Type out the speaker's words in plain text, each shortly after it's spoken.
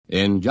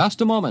In just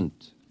a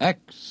moment,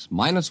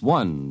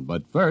 X-1,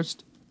 but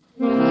first...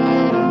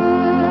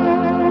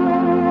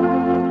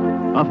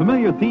 A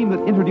familiar theme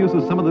that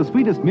introduces some of the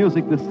sweetest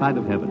music this side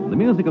of heaven. The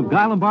music of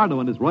Guy Lombardo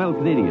and his Royal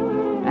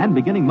Canadian. And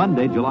beginning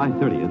Monday, July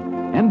 30th,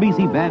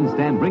 NBC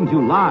Bandstand brings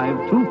you live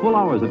 2 full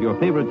hours of your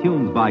favorite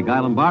tunes by Guy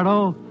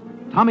Lombardo,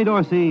 Tommy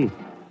Dorsey,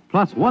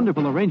 plus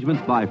wonderful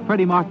arrangements by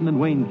Freddie Martin and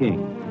Wayne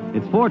King.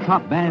 It's 4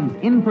 top bands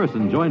in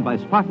person, joined by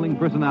sparkling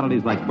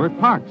personalities like Burt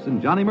Parks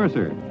and Johnny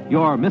Mercer,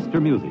 your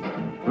Mr. Music.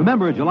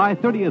 Remember, July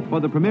 30th for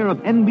the premiere of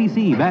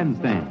NBC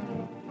Bandstand.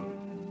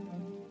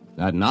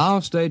 And now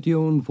stay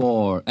tuned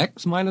for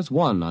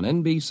X-1 on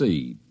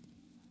NBC.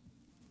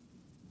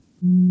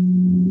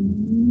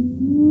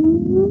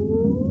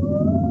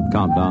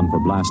 Countdown for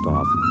blast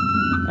off.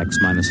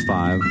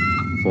 X-5,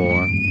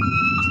 4,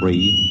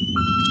 3,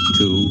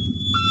 2,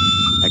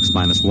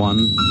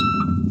 X-1,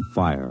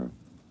 fire.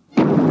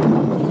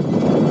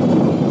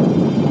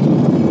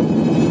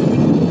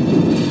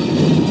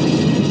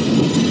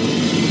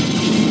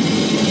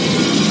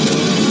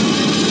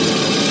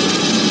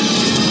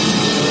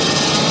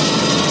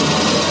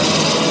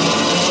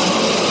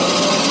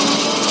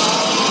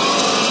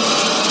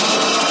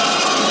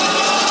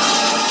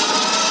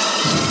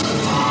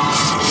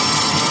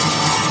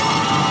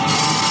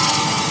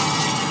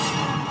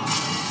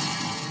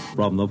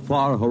 From the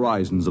far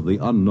horizons of the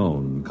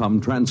unknown come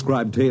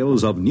transcribed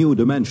tales of new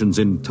dimensions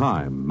in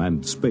time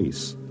and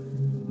space.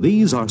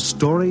 These are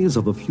stories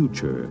of the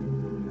future,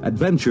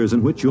 adventures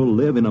in which you'll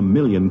live in a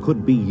million,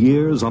 could be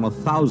years, on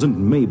 1,000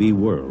 maybe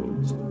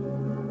worlds.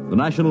 The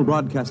National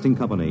Broadcasting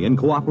Company, in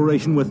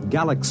cooperation with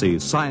Galaxy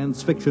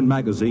Science Fiction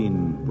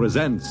Magazine,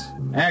 presents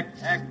X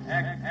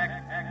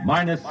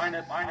minus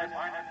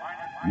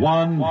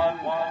 1.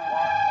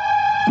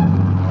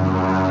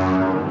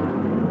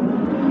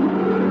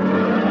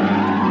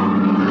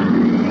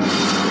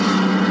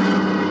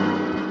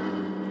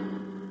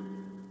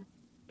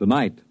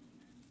 Tonight,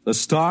 The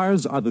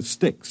Stars Are the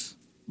Styx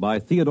by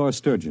Theodore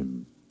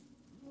Sturgeon.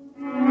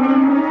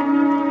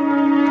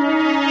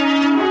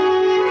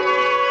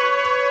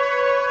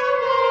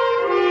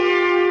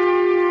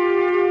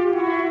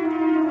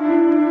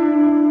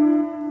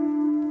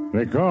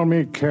 They call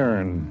me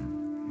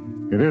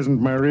Karen. It isn't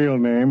my real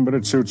name, but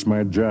it suits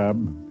my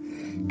job.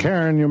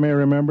 Karen, you may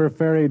remember,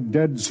 ferried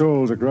dead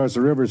souls across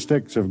the river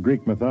Styx of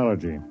Greek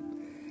mythology.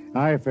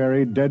 I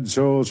ferried dead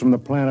souls from the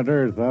planet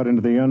Earth out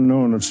into the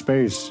unknown of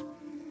space.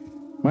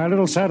 My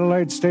little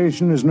satellite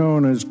station is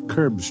known as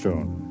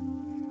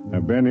Curbstone.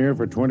 I've been here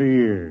for 20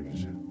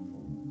 years.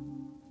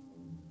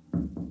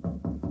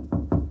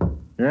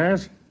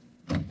 Yes?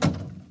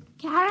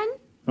 Karen?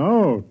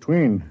 Oh,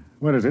 Tween.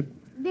 What is it?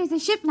 There's a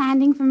ship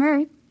landing from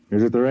Earth.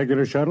 Is it the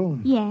regular shuttle?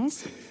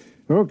 Yes.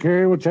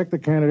 Okay, we'll check the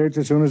candidates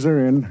as soon as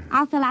they're in.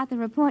 I'll fill out the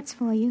reports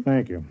for you.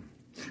 Thank you.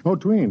 Oh,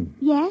 Tween.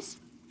 Yes?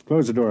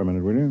 Close the door a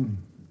minute, will you?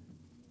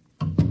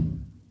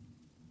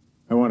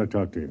 I want to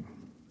talk to you.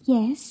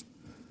 Yes.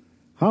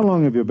 How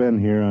long have you been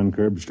here on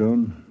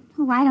Curbstone?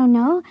 Oh, I don't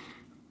know.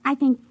 I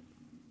think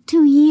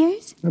 2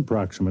 years.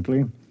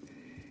 Approximately.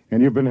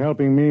 And you've been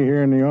helping me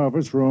here in the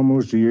office for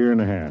almost a year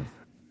and a half.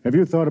 Have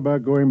you thought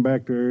about going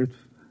back to Earth?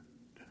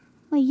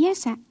 Well,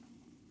 yes,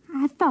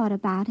 I've thought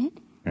about it.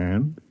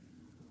 And?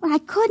 Well, I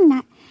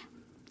couldn't.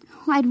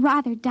 I'd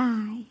rather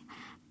die.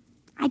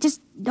 I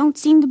just don't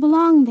seem to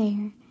belong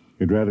there.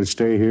 You'd rather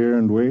stay here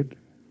and wait?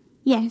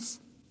 Yes.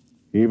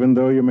 Even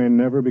though you may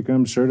never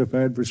become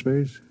certified for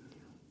space?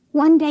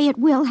 One day it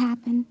will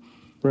happen.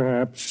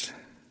 Perhaps.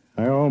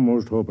 I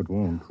almost hope it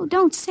won't. Oh,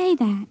 don't say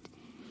that.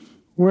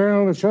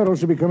 Well, the shuttle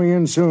should be coming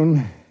in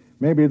soon.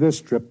 Maybe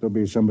this trip there'll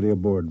be somebody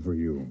aboard for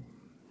you.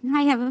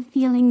 I have a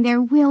feeling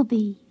there will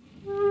be.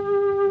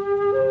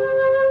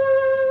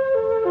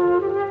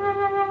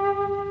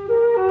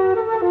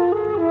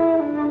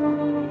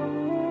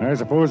 I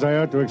suppose I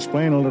ought to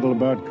explain a little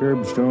about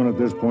Curbstone at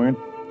this point.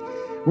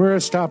 We're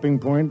a stopping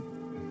point.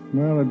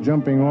 Well, a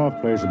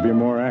jumping-off place would be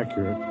more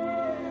accurate.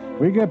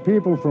 We get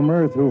people from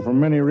Earth who, for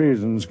many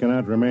reasons,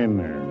 cannot remain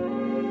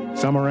there.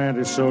 Some are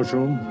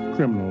antisocial,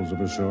 criminals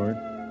of a sort.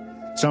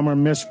 Some are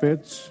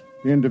misfits,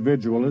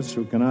 individualists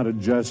who cannot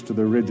adjust to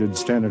the rigid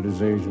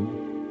standardization.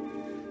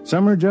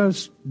 Some are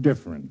just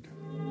different,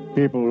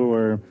 people who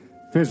are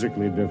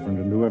physically different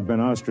and who have been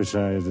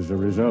ostracized as a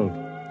result.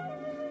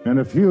 And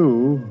a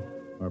few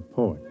are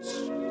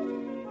poets,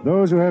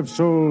 those who have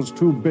souls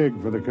too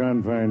big for the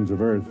confines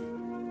of Earth.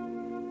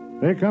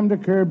 They come to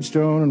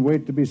Curbstone and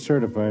wait to be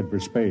certified for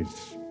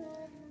space.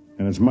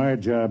 And it's my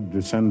job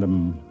to send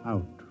them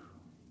out.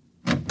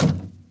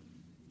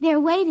 They're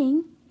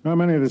waiting. How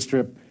many of this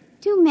trip?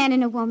 2 men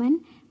and a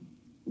woman.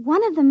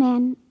 One of the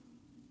men...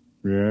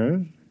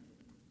 Yes?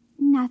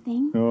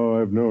 Nothing. Oh,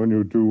 I've known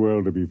you too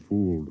well to be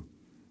fooled.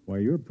 Why,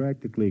 you're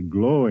practically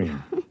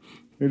glowing.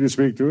 Did you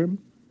speak to him?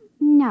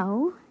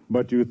 No.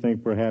 But you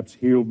think perhaps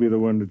he'll be the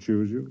one to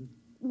choose you?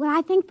 Well,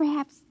 I think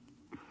perhaps...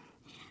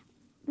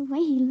 the way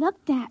he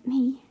looked at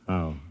me.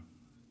 How?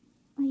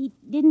 Well, he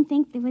didn't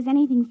think there was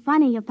anything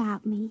funny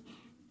about me.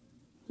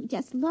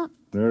 just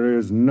looked. There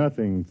is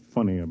nothing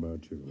funny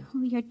about you.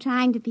 Oh, you're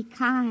trying to be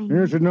kind.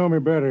 You should know me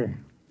better.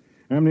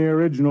 I'm the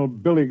original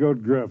Billy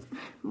Goat Gruff.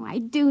 Oh, I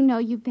do know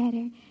you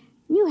better.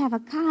 You have a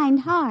kind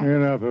heart.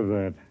 Enough of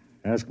that.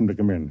 Ask them to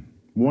come in.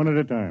 One at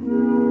a time.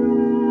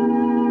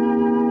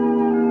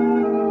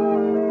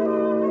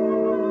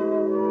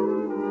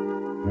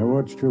 I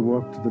watched her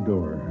walk to the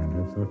door,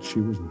 and I thought she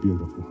was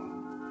beautiful.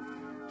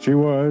 She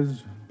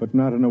was, but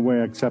not in a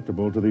way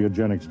acceptable to the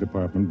eugenics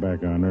department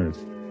back on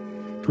Earth.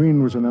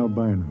 Tween was an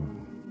albino.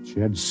 She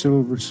had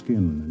silver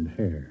skin and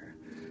hair,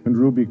 and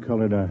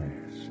ruby-colored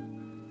eyes.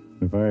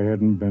 If I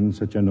hadn't been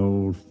such an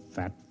old,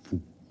 fat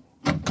fool.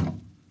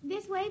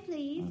 This way,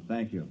 please.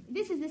 Thank you.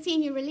 This is the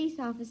senior release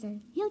officer.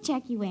 He'll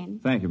check you in.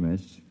 Thank you,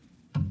 miss.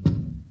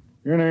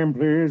 Your name,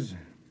 please.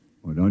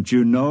 Well, don't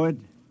you know it?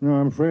 No,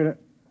 I'm afraid I...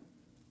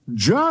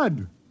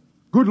 Judd!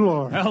 Good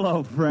Lord.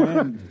 Hello,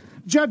 friend.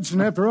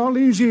 Judson, after all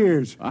these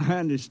years. I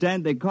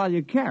understand they call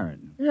you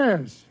Karen.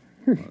 Yes.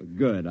 Well,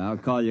 good. I'll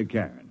call you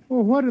Karen.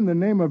 Well, what in the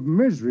name of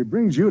misery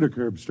brings you to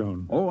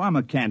Curbstone? Oh, I'm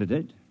a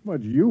candidate.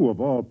 But you, of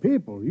all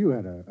people, you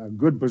had a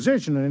good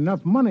position and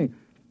enough money.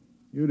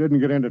 You didn't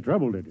get into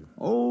trouble, did you?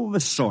 Oh, the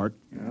sort.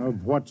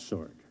 Of what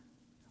sort?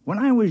 When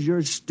I was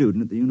your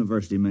student at the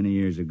university many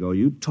years ago,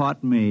 you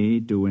taught me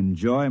to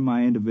enjoy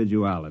my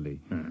individuality.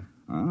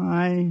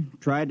 I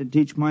tried to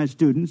teach my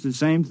students the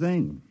same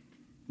thing.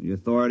 The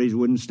authorities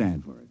wouldn't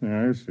stand for it.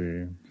 I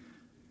see.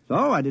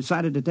 So I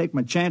decided to take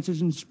my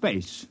chances in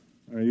space.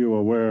 Are you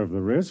aware of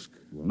the risk?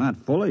 Well, not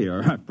fully,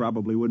 or I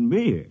probably wouldn't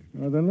be here.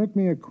 Well, then let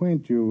me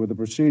acquaint you with the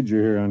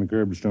procedure here on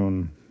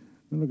Curbstone.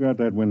 Look out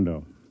that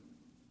window.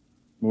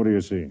 What do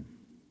you see? It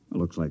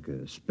looks like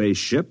a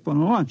spaceship on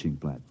a launching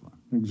platform.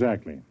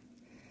 Exactly.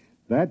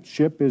 That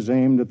ship is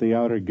aimed at the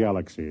outer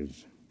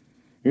galaxies.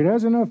 It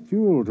has enough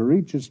fuel to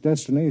reach its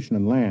destination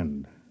and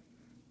land,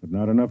 but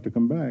not enough to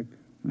come back.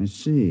 I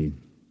see.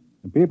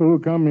 The people who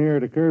come here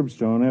to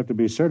Curbstone have to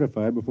be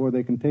certified before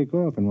they can take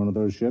off in one of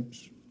those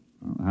ships.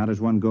 Well, how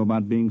does one go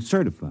about being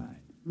certified?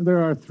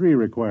 There are 3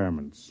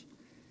 requirements.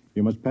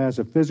 You must pass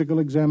a physical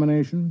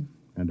examination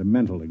and a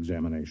mental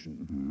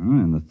examination.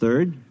 And the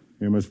third?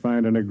 You must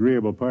find an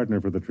agreeable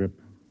partner for the trip.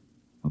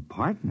 A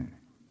partner?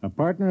 A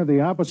partner of the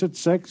opposite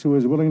sex who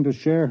is willing to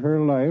share her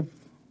life,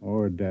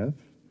 or death,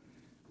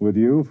 with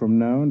you from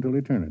now until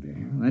eternity.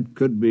 That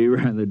could be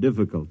rather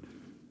difficult.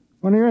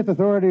 When the Earth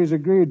authorities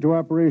agreed to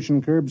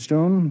Operation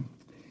Curbstone,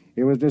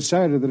 it was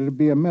decided that it would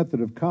be a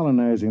method of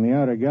colonizing the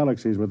outer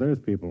galaxies with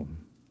Earth people.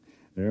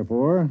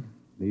 Therefore,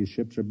 these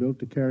ships are built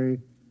to carry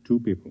 2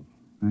 people.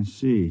 I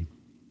see.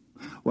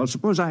 Well,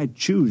 suppose I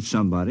choose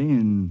somebody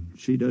and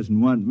she doesn't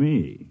want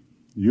me.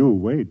 You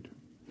wait.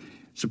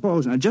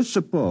 Just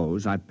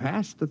suppose I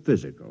pass the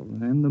physical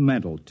and the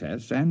mental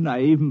tests, and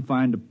I even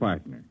find a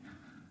partner.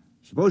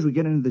 Suppose we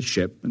get into the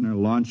ship and are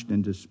launched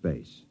into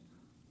space.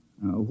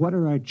 What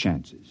are our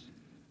chances?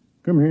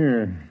 Come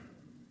here.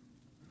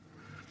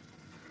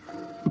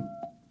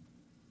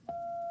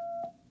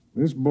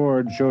 This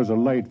board shows a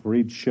light for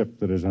each ship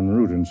that is en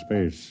route in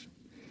space.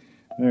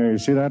 There, you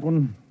see that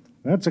one?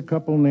 That's a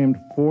couple named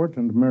Fort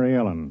and Mary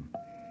Ellen.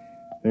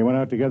 They went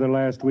out together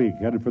last week,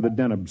 headed for the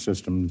Deneb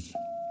systems.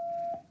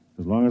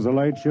 As long as the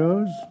light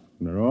shows,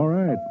 they're all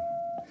right.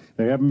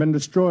 They haven't been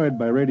destroyed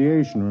by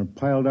radiation or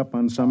piled up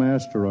on some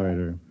asteroid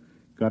or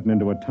gotten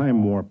into a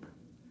time warp.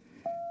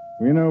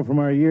 We know from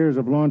our years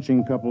of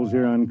launching couples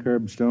here on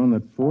Curbstone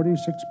that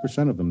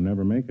 46% of them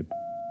never make it.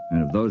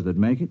 And of those that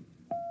make it?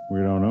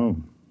 We don't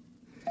know.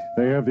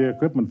 They have the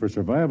equipment for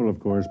survival, of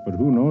course, but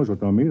who knows what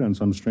they'll meet on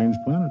some strange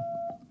planet.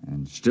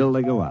 And still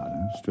they go out,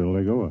 huh? Still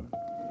they go out.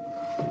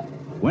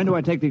 When do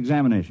I take the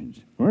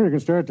examinations? Well, you can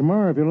start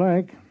tomorrow if you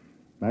like.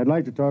 I'd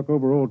like to talk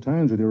over old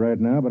times with you right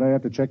now, but I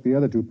have to check the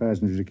other 2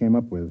 passengers you came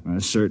up with.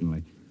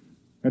 Certainly.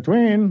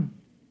 Tween,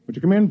 would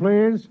you come in,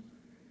 please?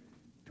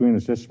 Tween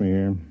assists me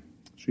here.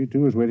 She,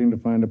 too, is waiting to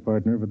find a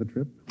partner for the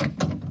trip.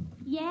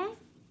 Yes?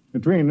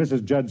 Tween, this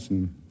is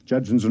Judson.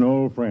 Judson's an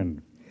old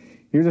friend.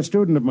 He was a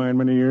student of mine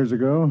many years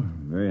ago.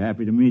 I'm very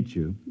happy to meet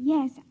you.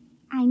 Yes,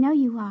 I know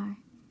you are.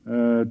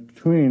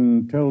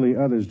 Tween, tell the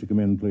others to come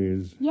in,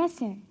 please. Yes,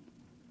 sir.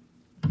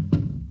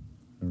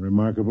 A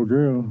remarkable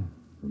girl.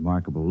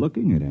 Remarkable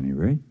looking, at any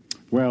rate.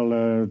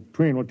 Well,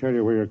 Tween will tell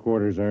you where your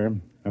quarters are.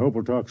 I hope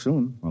we'll talk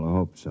soon. Well, I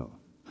hope so.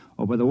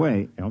 Oh, by the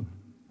way, Yeah?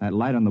 that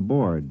light on the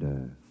board,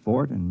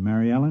 Fort and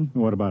Mary Ellen?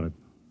 What about it?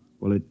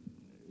 Well,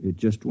 it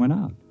just went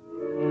out.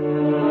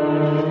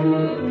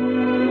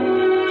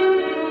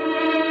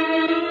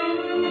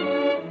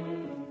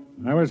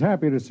 I was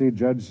happy to see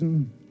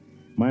Judson.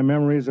 My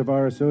memories of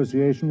our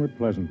association were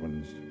pleasant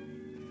ones.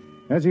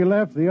 As he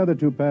left, the other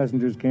 2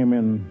 passengers came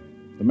in.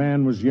 The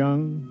man was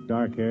young,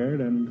 dark-haired,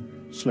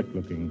 and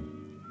slick-looking.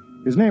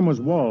 His name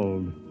was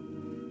Wald.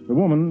 The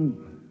woman,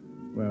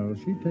 well,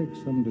 she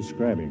takes some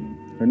describing.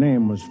 Her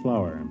name was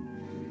Flower.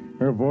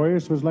 Her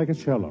voice was like a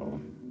cello,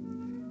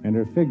 and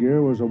her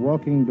figure was a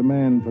walking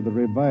demand for the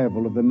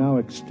revival of the now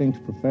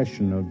extinct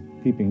profession of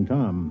Peeping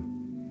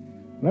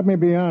Tom. Let me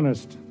be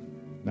honest,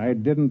 I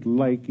didn't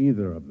like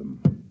either of them.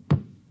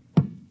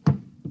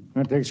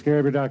 That takes care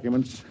of your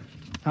documents.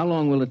 How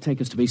long will it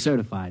take us to be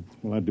certified?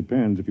 Well, that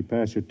depends. If you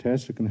pass your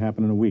tests, it can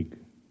happen in a week.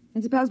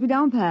 And suppose we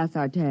don't pass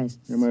our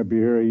tests? You might be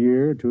here a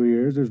year, 2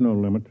 years. There's no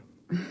limit.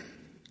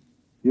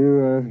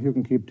 You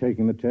can keep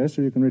taking the test,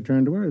 or you can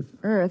return to Earth.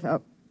 Earth?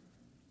 Oh.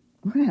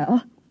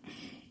 Well,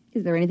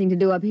 is there anything to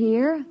do up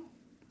here?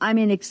 I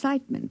mean,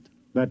 excitement.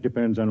 That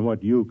depends on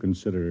what you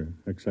consider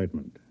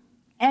excitement.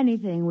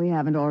 Anything we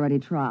haven't already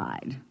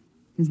tried.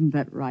 Isn't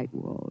that right,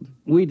 Walt?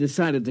 We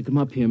decided to come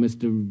up here,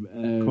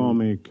 Mr. Call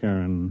me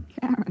Karen.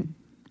 Karen.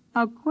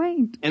 How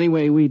quaint.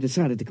 Anyway, we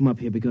decided to come up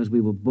here because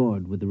we were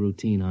bored with the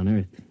routine on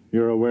Earth.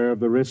 You're aware of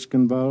the risk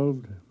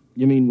involved?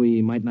 You mean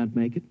we might not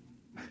make it?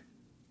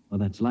 Well,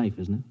 that's life,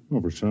 isn't it?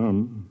 Well, for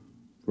some.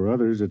 For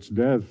others, it's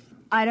death.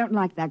 I don't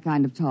like that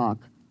kind of talk.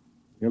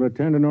 You'll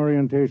attend an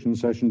orientation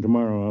session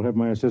tomorrow. I'll have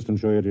my assistant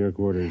show you to your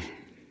quarters.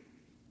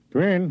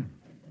 Twin.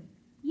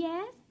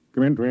 Yes?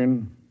 Come in,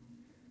 Twin.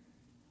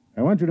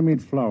 I want you to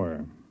meet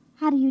Flower.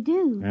 How do you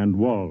do? And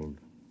Wald.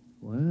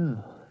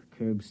 Well,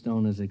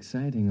 Curbstone is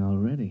exciting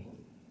already.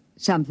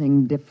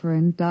 Something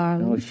different,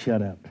 darling? Oh,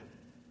 shut up.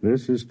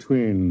 This is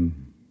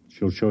Twin.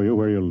 She'll show you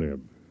where you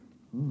live.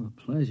 Oh,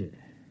 a pleasure.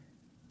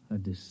 A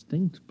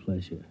distinct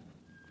pleasure.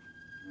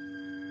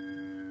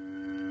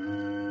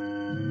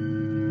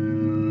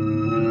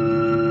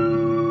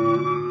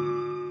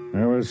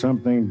 There was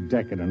something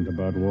decadent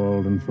about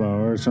Wald and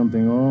Flower,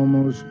 something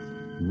almost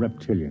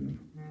reptilian.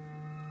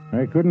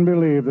 I couldn't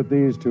believe that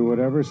these two would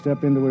ever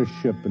step into a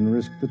ship and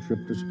risk the trip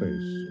to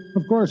space.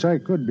 Of course, I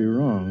could be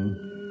wrong.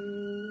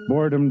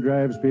 Boredom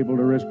drives people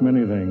to risk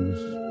many things.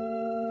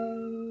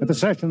 At the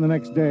session the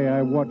next day,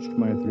 I watched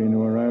my 3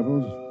 new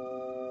arrivals.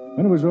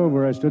 When it was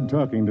over, I stood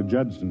talking to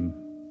Judson.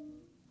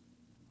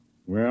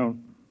 Well,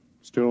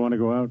 still want to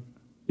go out?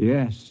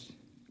 Yes.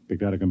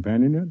 Picked out a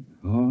companion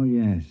yet? Oh,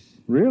 yes.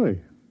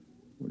 Really?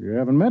 Well, you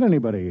haven't met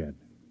anybody yet.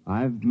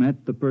 I've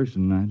met the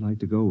person I'd like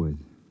to go with.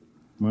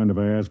 Mind if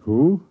I ask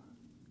who?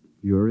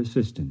 Your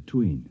assistant,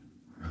 Tween.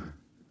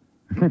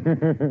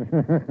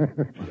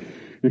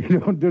 You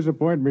don't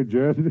disappoint me,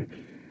 Judd.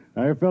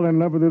 I fell in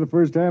love with her the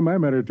first time I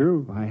met her,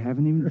 too. I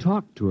haven't even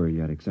talked to her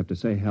yet, except to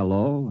say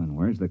hello and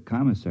where's the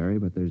commissary,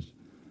 but there's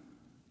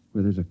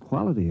a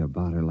quality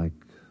about her like,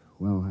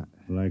 well...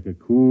 Like a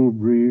cool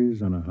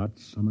breeze on a hot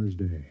summer's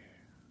day.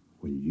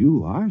 Well,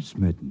 you are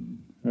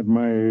smitten. At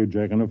my age,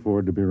 I can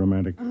afford to be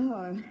romantic.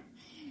 Oh,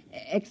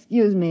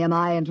 excuse me, am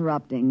I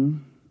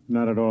interrupting?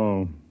 Not at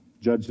all.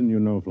 Judson, you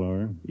know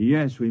Flower.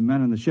 Yes, we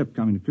met on the ship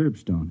coming to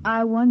Curbstone.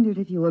 I wondered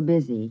if you were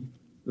busy.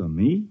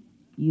 Me?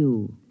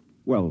 You.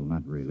 Well,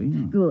 not really,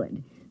 no.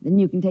 Good. Then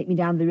you can take me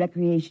down to the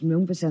recreation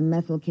room for some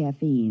methyl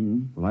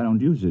caffeine. Well, I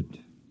don't use it.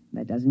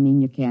 That doesn't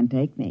mean you can't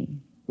take me.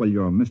 Well,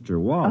 you're Mr.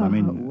 Wald.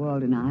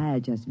 Walt and I are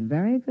just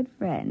very good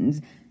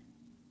friends.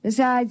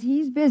 Besides,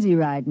 he's busy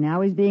right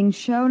now. He's being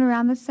shown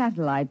around the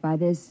satellite by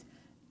this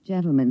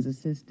gentleman's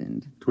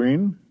assistant.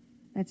 Tween?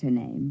 That's her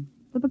name.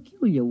 The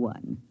peculiar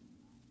one.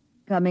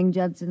 Coming,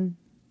 Judson?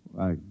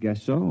 I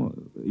guess so.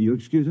 You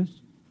excuse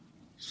us?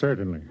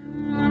 Certainly.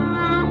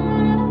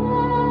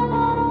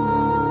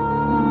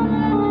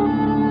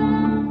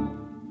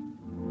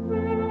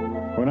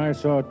 When I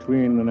saw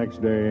Tween the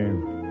next day,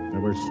 there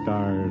were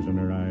stars in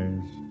her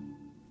eyes.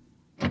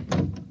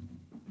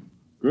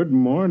 Good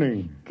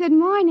morning. Good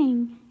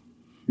morning.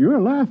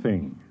 You're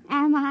laughing.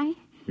 Am I?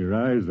 Your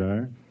eyes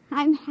are.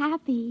 I'm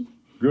happy.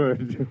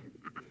 Good.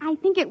 I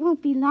think it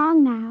won't be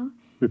long now.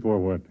 Before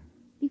what?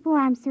 Before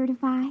I'm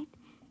certified.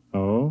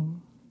 Oh?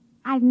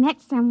 I've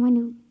met someone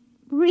who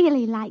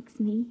really likes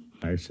me.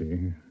 I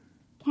see.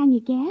 Can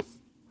you guess?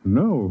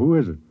 No, who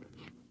is it?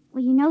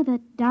 Well, you know the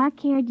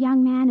dark-haired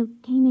young man who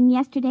came in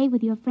yesterday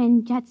with your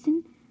friend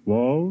Judson?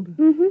 Wald?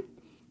 Mm-hmm.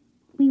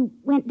 We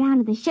went down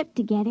to the ship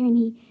together, and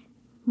he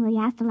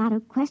asked a lot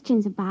of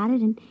questions about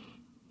it, and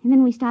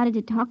then we started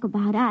to talk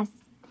about us.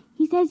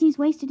 He says he's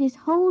wasted his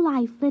whole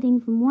life flitting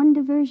from one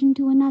diversion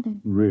to another.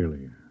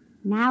 Really?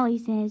 Now he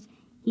says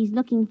he's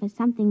looking for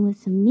something with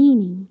some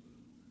meaning.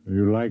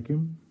 You like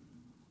him?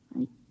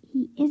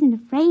 He isn't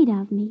afraid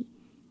of me.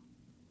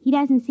 He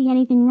doesn't see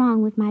anything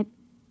wrong with my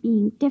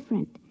being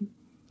different.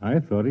 I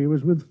thought he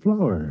was with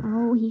Flower.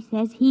 Oh, he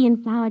says he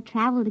and Flower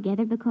travel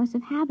together because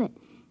of habit.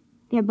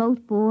 They're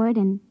both bored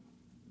and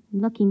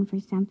looking for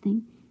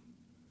something.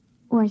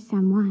 Or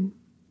someone.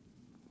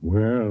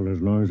 Well,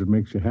 as long as it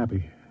makes you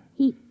happy.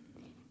 He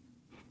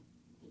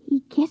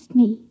kissed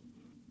me.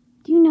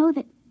 Do you know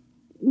that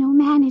no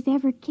man has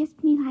ever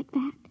kissed me like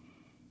that?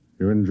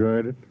 You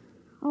enjoyed it?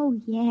 Oh,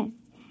 yes.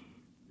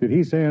 Did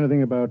he say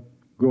anything about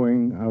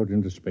going out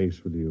into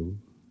space with you?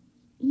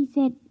 He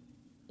said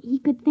he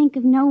could think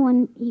of no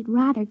one he'd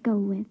rather go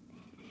with.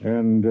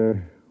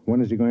 And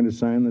when is he going to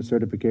sign the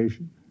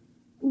certification?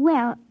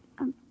 Well,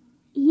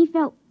 he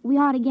felt we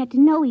ought to get to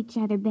know each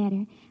other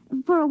better.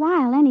 For a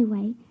while,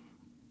 anyway.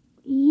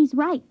 He's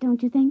right,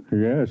 don't you think?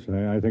 Yes,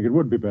 I think it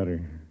would be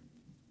better.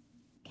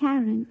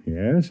 Karen.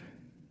 Yes?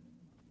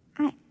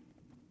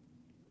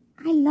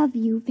 I love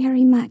you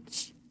very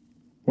much.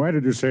 Why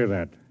did you say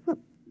that? Well,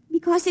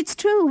 because it's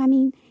true. I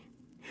mean,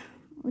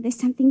 Oh, there's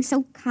something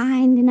so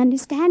kind and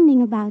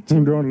understanding about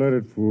you. Don't let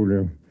it fool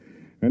you.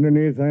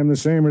 Underneath, I'm the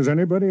same as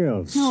anybody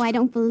else. No, I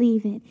don't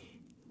believe it.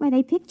 Why,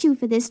 they picked you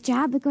for this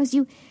job because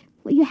you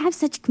have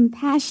such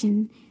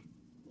compassion.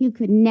 You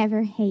could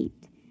never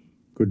hate.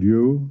 Could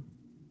you?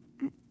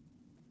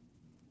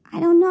 I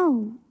don't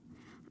know.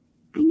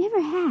 I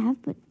never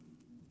have, but...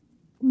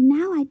 Well,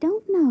 now I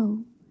don't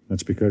know.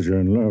 That's because you're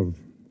in love.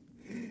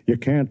 You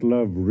can't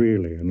love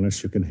really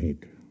unless you can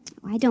hate.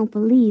 I don't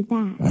believe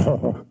that.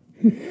 Oh,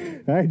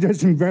 I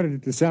just invented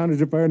it to sound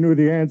as if I knew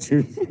the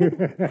answers.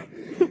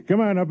 Come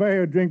on, I'll buy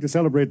you a drink to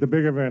celebrate the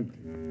big event.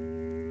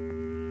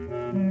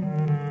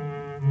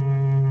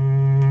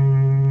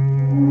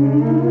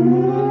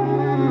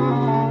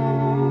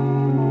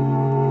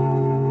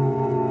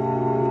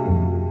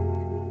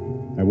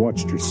 I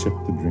watched her sip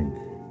the drink,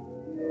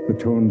 the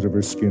tones of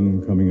her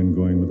skin coming and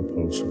going with the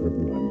pulse of her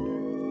blood.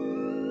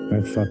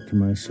 I thought to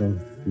myself,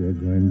 you're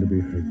going to be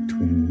hurt,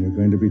 Twin. You're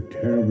going to be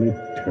terribly,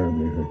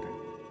 terribly hurt.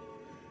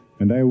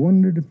 And I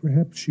wondered if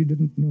perhaps she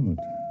didn't know it.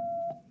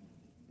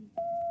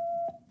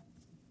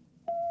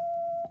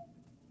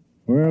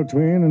 Well,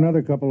 Tween,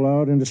 another couple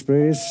out into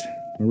space.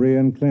 Maria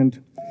and Clint.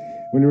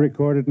 Will you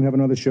record it and have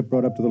another ship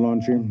brought up to the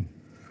launcher?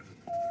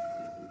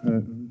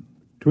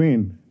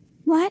 Tween.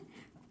 What?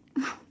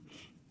 Oh,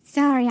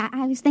 sorry,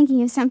 I was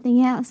thinking of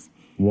something else.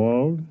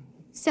 Wald?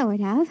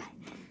 Sort of.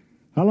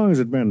 How long has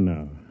it been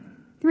now?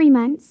 3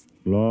 months.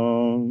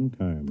 Long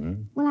time, huh?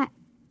 Well,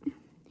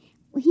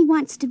 he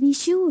wants to be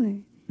sure.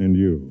 And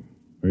you?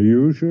 Are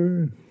you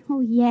sure?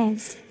 Oh,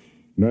 yes.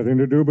 Nothing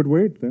to do but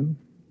wait, then.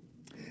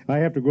 I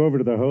have to go over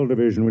to the hull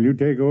division. Will you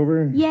take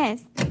over?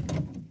 Yes.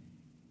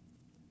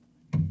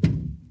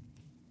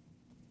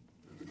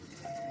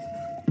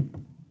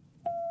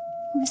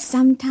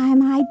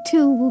 Sometime I,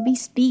 too, will be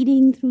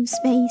speeding through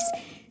space,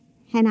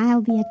 and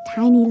I'll be a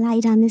tiny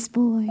light on this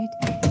board.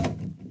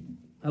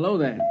 Hello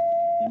there.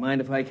 You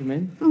mind if I come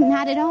in? Oh,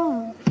 not at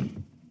all.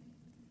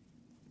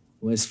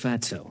 Where's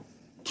Fatso?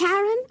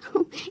 Karen?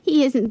 Oh,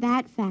 he isn't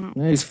that fat.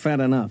 He's fat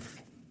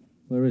enough.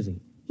 Where is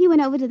he? He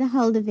went over to the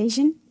hull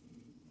division.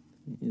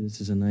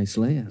 This is a nice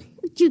layout.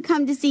 Did you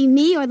come to see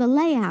me or the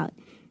layout?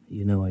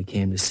 You know I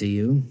came to see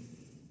you.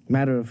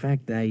 Matter of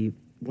fact, I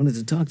wanted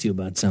to talk to you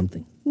about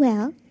something.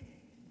 Well?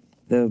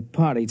 The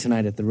party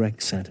tonight at the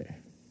rec center.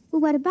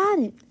 Well, what about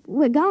it?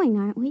 We're going,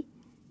 aren't we?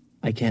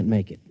 I can't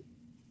make it.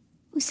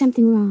 Was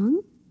something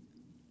wrong?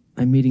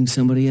 I'm meeting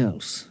somebody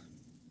else.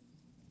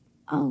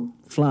 Oh.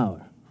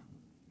 Flower.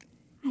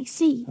 I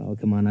see. Oh,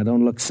 come on, now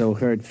don't look so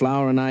hurt.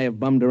 Flower and I have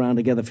bummed around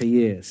together for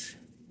years.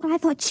 Well, I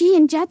thought she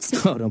and Judson...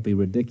 Oh, don't be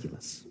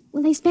ridiculous.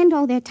 Well, they spend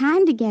all their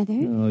time together.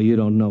 Oh, you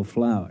don't know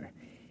Flower.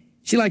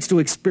 She likes to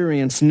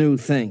experience new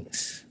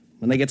things.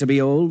 When they get to be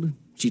old,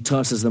 she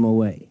tosses them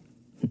away.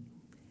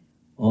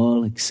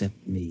 All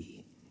except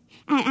me.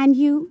 And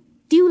you?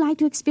 Do you like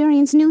to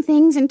experience new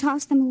things and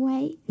toss them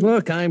away?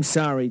 Look, I'm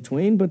sorry,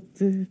 Tween, but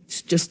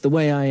it's just the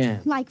way I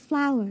am. Like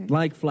Flower.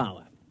 Like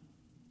Flower.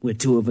 We're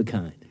two of a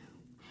kind.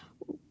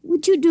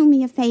 Would you do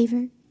me a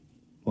favor?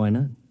 Why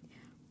not?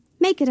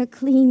 Make it a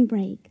clean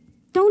break.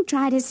 Don't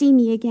try to see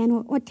me again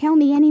or tell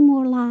me any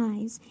more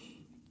lies,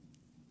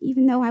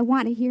 even though I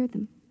want to hear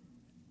them.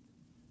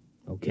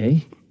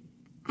 Okay.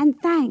 And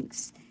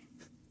thanks.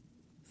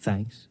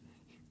 Thanks.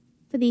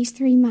 For these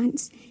 3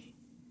 months,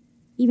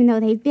 even though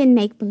they've been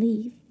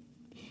make-believe.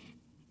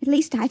 At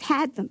least I've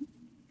had them.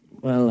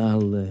 Well,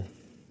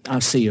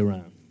 I'll see you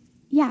around.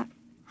 Yeah.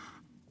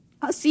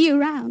 I'll see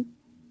you around.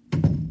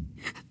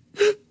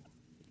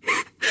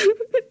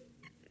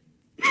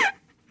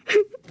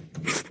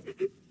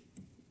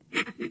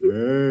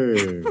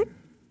 Hey.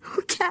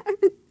 Oh, Karen.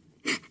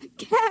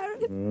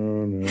 Karen.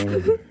 Oh,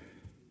 no.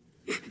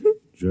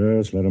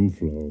 Just let him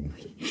flow.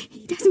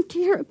 He doesn't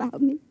care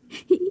about me.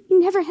 He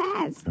never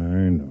has. I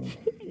know.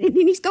 And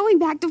he's going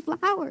back to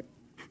Flower.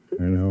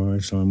 I know. I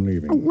saw him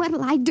leaving. Oh,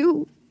 what'll I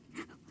do?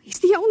 He's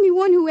the only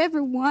one who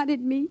ever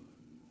wanted me.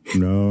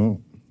 No,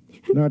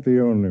 not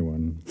the only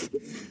one.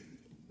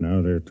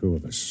 Now there are two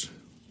of us.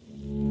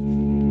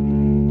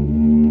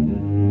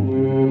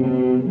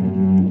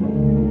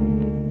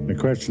 The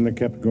question that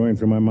kept going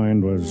through my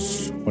mind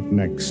was, what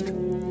next?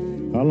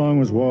 How long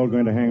was Wald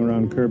going to hang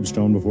around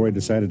Curbstone before he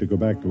decided to go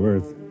back to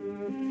Earth?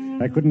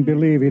 I couldn't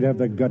believe he'd have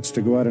the guts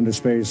to go out into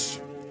space.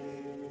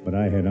 But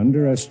I had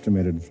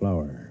underestimated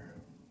Flower.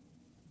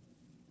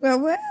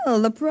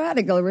 Well, the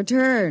prodigal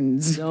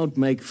returns. Don't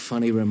make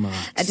funny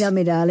remarks. Tell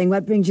me, darling,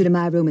 what brings you to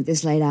my room at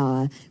this late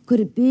hour?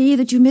 Could it be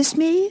that you miss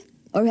me?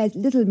 Or has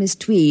little Miss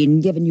Tween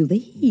given you the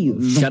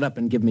heave? Shut up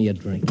and give me a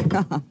drink.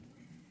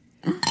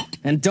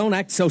 And don't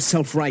act so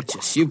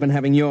self-righteous. You've been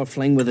having your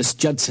fling with this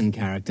Judson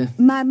character.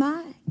 My.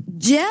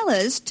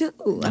 Jealous, too.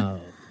 Oh.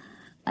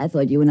 I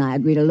thought you and I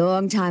agreed a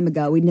long time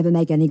ago we'd never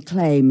make any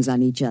claims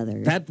on each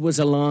other. That was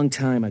a long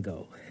time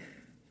ago.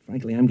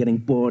 Frankly, I'm getting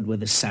bored with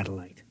this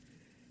satellite.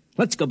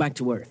 Let's go back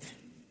to Earth.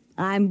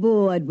 I'm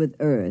bored with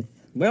Earth.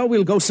 Well,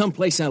 we'll go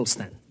someplace else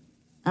then.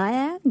 I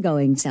am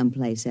going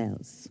someplace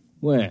else.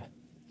 Where?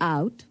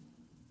 Out.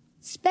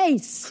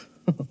 Space.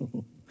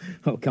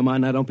 Oh, come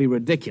on now, don't be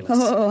ridiculous.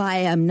 Oh, I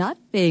am not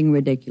being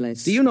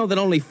ridiculous. Do you know that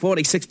only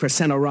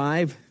 46%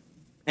 arrive?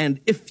 And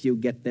if you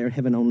get there,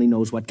 heaven only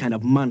knows what kind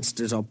of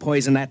monsters or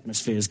poison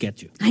atmospheres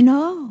get you. I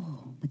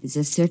know, but there's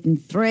a certain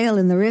thrill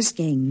in the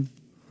risking.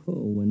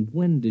 Oh, and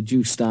when did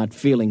you start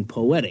feeling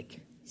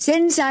poetic?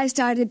 Since I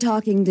started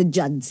talking to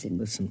Judson.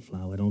 Listen,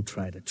 Flower, don't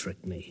try to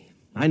trick me.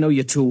 I know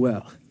you too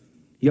well.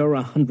 You're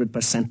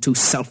 100% too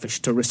selfish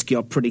to risk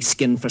your pretty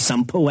skin for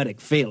some poetic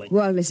feeling.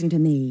 Well, listen to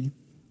me.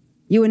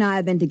 You and I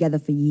have been together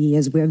for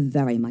years. We're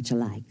very much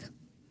alike.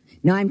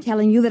 Now I'm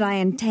telling you that I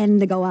intend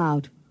to go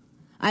out.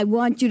 I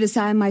want you to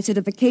sign my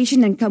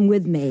certification and come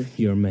with me.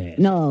 You're mad.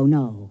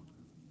 No.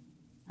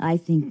 I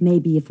think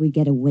maybe if we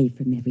get away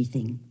from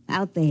everything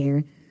out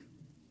there,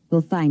 we'll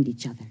find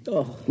each other.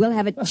 Oh. We'll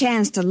have a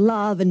chance to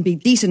love and be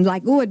decent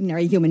like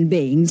ordinary human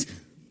beings.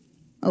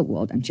 Oh,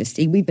 well, don't you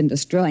see? We've been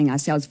destroying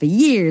ourselves for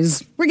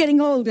years. We're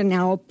getting older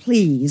now.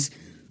 Please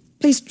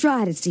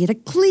try to see it. A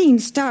clean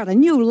start, a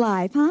new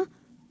life, huh?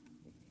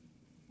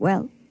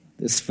 Well?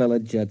 This fella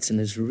Judson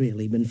has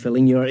really been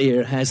filling your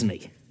ear, hasn't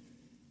he?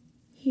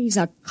 He's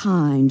a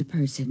kind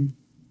person.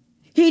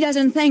 He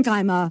doesn't think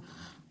I'm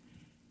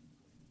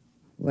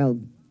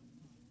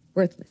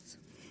worthless.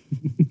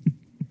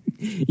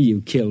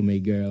 You kill me,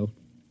 girl.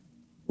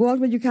 Walt,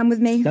 will you come with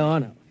me?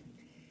 No.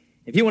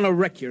 If you want to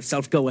wreck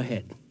yourself, go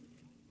ahead.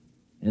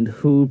 And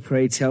who,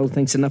 pray tell,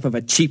 thinks enough of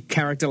a cheap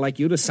character like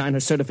you to sign her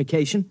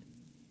certification?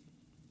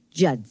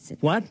 Judson.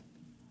 What?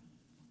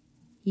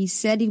 He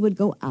said he would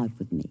go out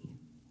with me.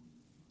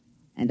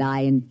 And I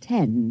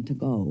intend to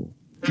go.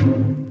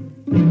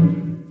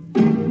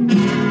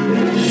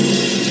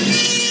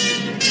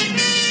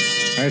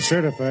 I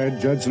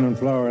certified Judson and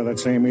Flower that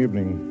same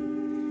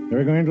evening. They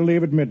were going to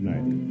leave at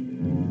midnight.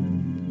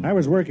 I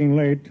was working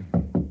late.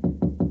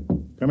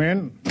 Come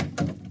in.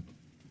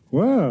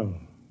 Well,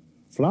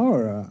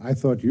 Flower, I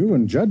thought you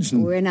and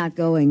Judson... We're not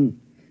going.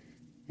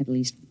 At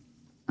least,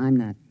 I'm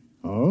not.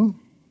 Oh?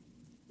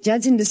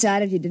 Judson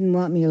decided he didn't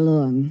want me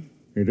along.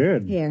 He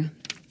did? Here.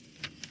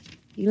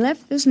 He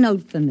left this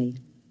note for me.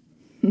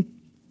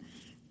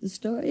 The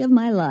story of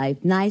my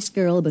life. Nice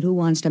girl, but who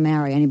wants to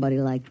marry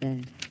anybody like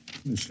that?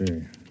 Let's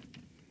see.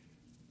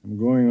 I'm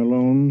going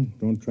alone.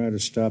 Don't try to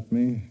stop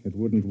me. It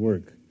wouldn't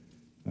work.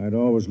 I'd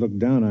always look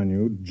down on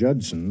you,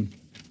 Judson.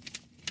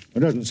 It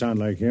doesn't sound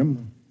like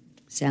him.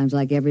 Sounds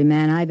like every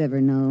man I've ever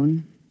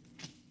known.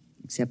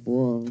 Except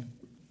Wald.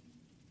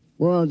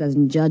 Wald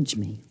doesn't judge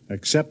me.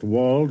 Except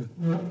Wald?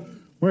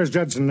 Where's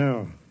Judson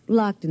now?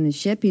 Locked in the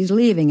ship. He's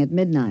leaving at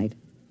midnight.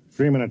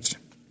 3 minutes.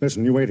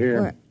 Listen, you wait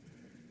here.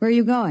 Where are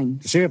you going?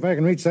 To see if I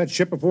can reach that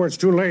ship before it's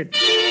too late.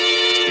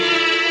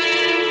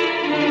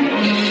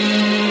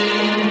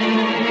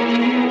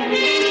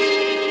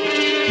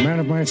 A man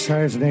of my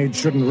size and age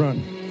shouldn't run,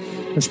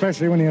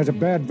 especially when he has a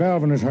bad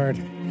valve in his heart.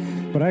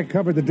 But I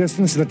covered the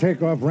distance to the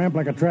takeoff ramp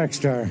like a track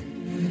star.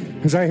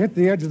 As I hit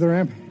the edge of the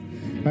ramp,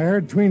 I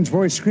heard Tween's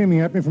voice screaming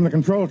at me from the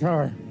control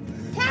tower.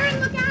 Karen,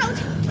 look out!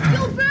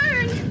 You'll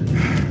burn!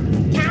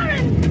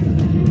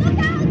 Karen! Look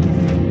out!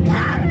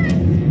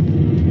 Karen!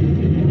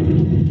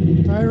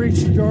 I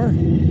reached the door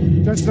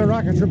just as the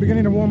rockets were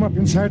beginning to warm up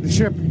inside the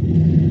ship.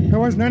 There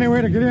wasn't any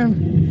way to get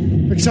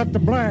in except to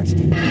blast.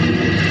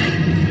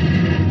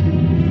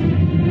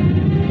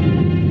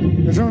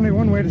 There's only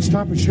one way to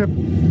stop a ship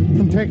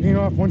from taking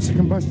off once the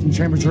combustion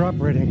chambers are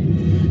operating.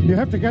 You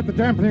have to get the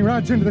dampening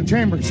rods into the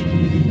chambers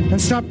and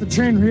stop the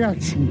chain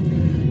reaction.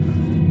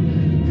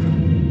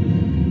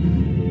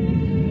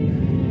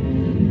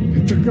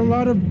 It took a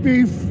lot of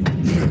beef,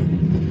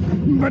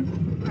 but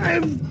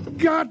I've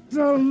got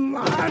a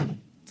lot.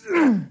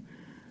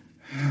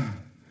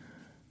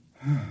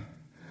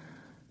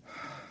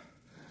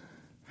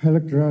 I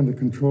looked around the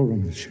control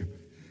room of the ship.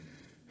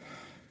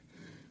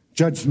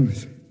 Judson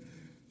was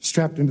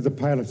strapped into the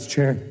pilot's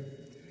chair.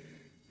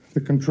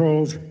 The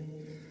controls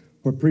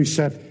were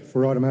preset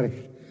for automatic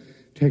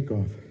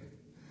takeoff.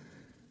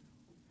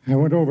 I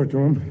went over to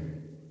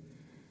him.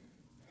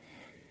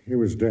 He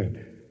was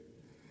dead.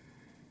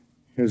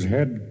 His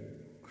head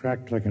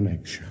cracked like an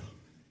eggshell.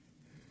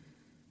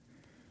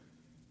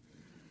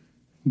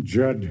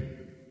 Judd,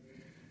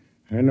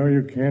 I know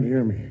you can't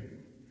hear me,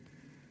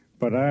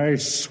 but I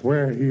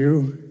swear to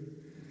you,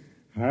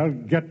 I'll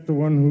get the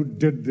one who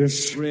did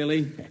this.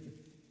 Really?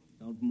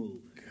 Don't move.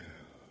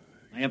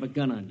 I have a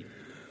gun on you.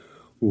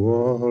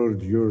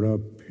 Wald, you're a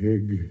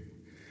pig.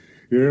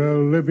 You're a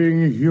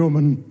living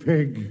human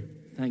pig.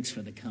 Thanks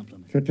for the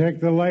compliment. To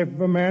take the life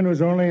of a man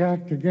whose only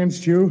act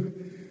against you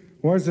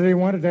was that he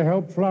wanted to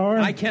help Flower?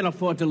 I can't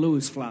afford to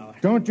lose Flower.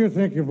 Don't you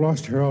think you've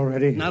lost her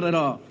already? Not at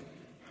all.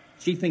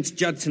 She thinks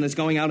Judson is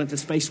going out into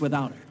space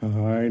without her.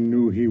 Oh, I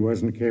knew he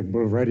wasn't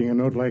capable of writing a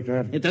note like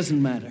that. It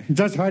doesn't matter.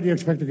 Just how do you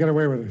expect to get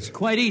away with this?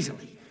 Quite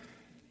easily.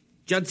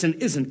 Judson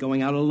isn't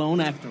going out alone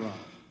after all.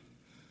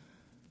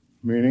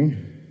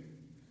 Meaning?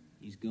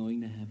 He's going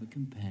to have a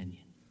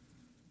companion.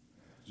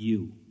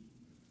 You.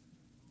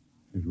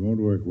 It won't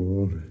work,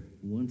 Wald.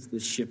 Once the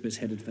ship is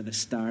headed for the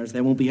stars,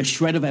 there won't be a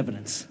shred of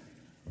evidence.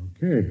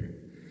 Okay.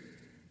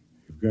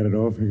 You've got it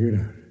all figured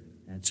out.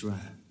 That's right.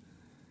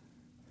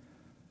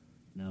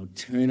 Now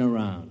turn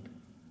around.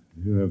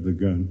 You have the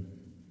gun.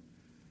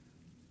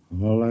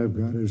 All I've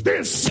got is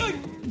this.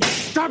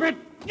 Stop it!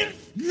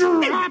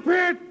 Drop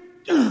it!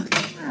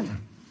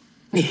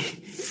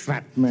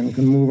 Fat men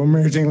can move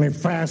amazingly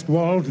fast,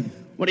 Walt.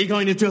 What are you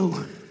going to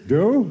do?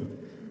 Do?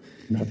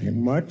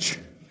 Nothing much.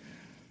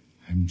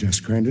 I'm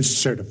just going to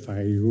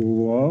certify you,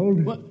 Walt.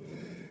 What?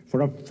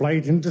 For a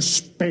flight into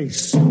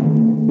space.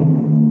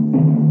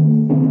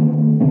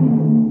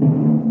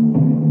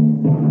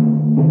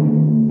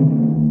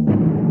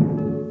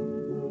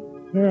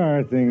 There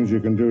are things you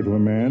can do to a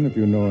man if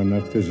you know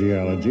enough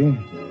physiology.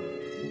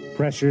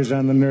 Pressures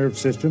on the nerve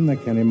system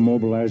that can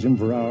immobilize him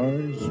for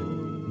hours.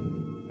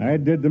 I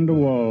did them to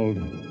Wald.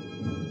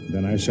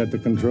 Then I set the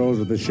controls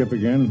of the ship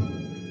again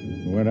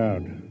and went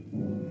out.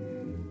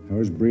 I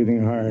was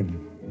breathing hard.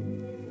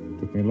 It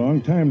took me a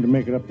long time to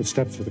make it up the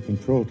steps of the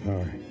control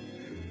tower,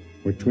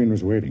 where Tween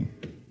was waiting.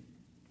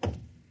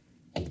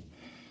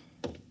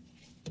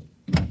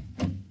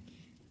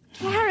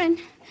 Karen.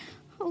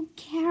 Oh,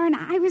 Karen,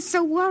 I was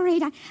so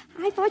worried.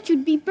 I thought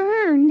you'd be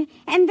burned.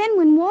 And then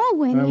when Wall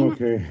went in... I'm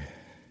okay.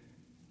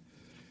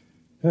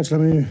 Just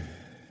let me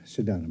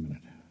sit down a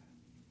minute.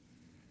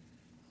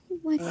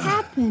 What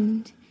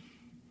happened?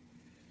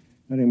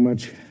 Nothing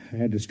much. I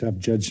had to stop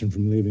Judson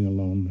from leaving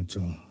alone, that's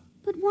all.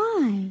 But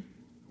why?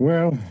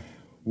 Well,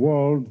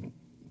 Wald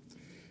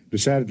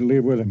decided to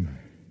leave with him.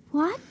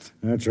 What?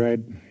 That's right.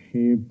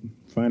 He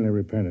finally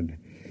repented.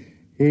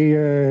 He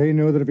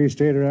knew that if he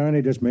stayed around,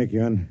 he'd just make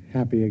you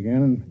unhappy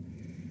again. And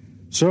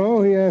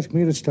so he asked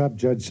me to stop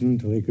Judson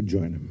until he could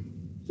join him.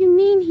 You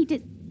mean he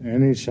did...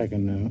 Any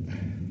second now.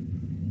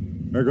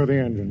 There go the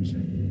engines.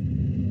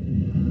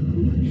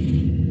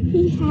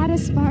 He had a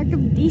spark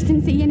of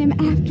decency in him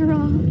after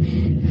all.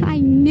 I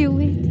knew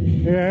it.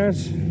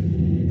 Yes.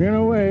 In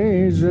a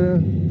way, he's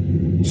a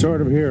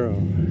sort of hero.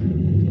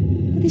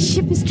 The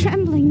ship is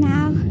trembling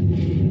now.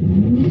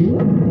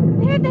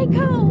 There they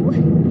go.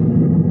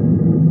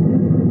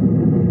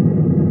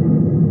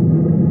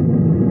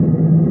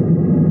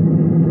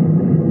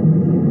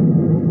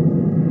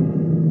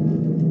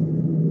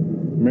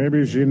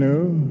 Maybe she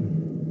knew,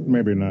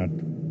 maybe not.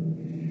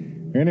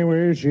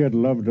 Anyway, she had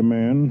loved a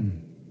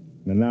man,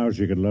 and now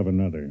she could love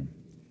another.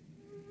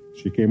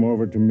 She came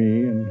over to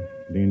me and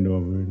leaned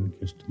over and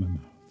kissed my mouth.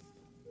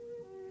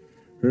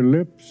 Her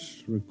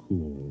lips were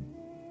cool.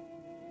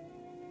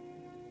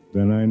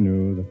 Then I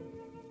knew that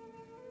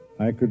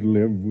I could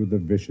live with the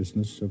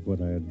viciousness of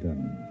what I had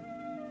done.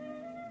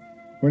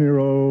 When you're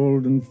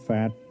old and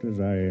fat as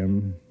I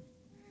am,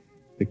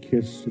 the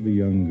kiss of a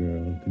young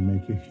girl can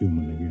make you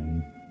human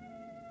again.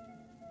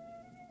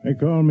 They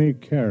call me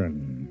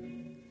Karen.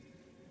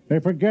 They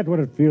forget what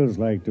it feels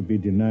like to be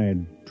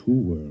denied two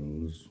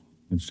worlds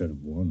instead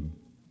of one.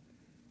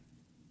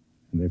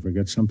 And they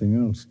forget something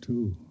else,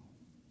 too.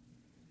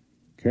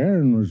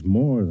 Karen was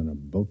more than a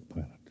boat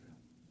pilot.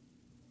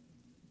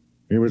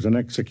 He was an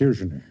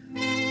executioner.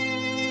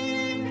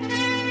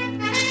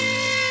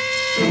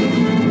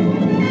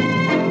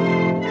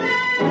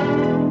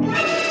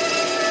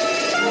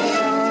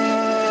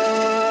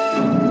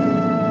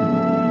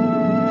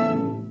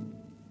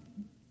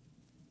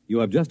 You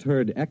have just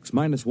heard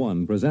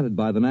X-1, presented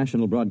by the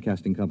National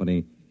Broadcasting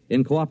Company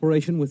in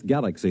cooperation with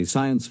Galaxy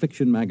Science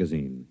Fiction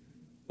Magazine,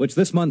 which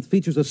this month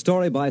features a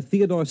story by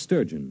Theodore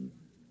Sturgeon,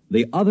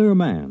 The Other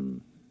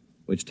Man,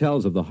 which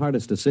tells of the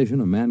hardest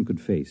decision a man could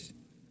face,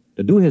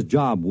 to do his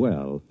job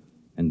well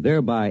and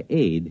thereby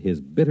aid his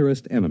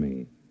bitterest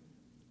enemy.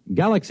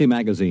 Galaxy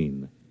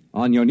Magazine,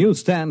 on your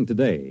newsstand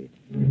today.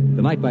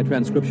 Tonight, by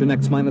transcription,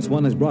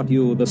 X-1 has brought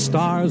you The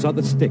Stars Are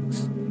the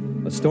Styx,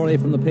 a story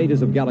from the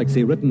pages of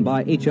Galaxy written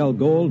by H.L.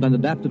 Gold and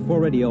adapted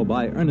for radio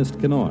by Ernest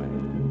Kenoy.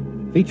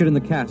 Featured in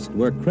the cast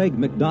were Craig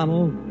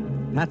McDonnell,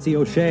 Patsy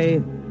O'Shea,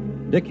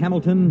 Dick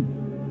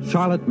Hamilton,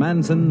 Charlotte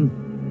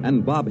Manson,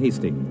 and Bob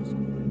Hastings.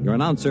 Your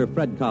announcer,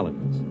 Fred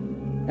Collins.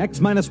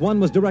 X-1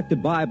 was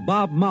directed by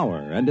Bob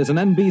Maurer and is an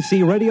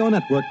NBC Radio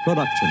Network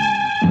production.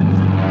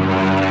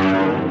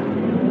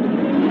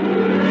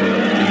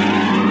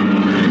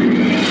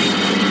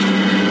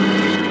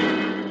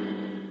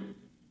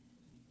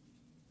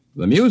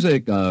 The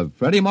music of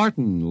Freddie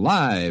Martin,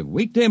 live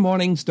weekday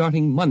morning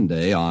starting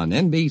Monday on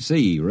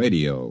NBC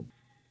Radio.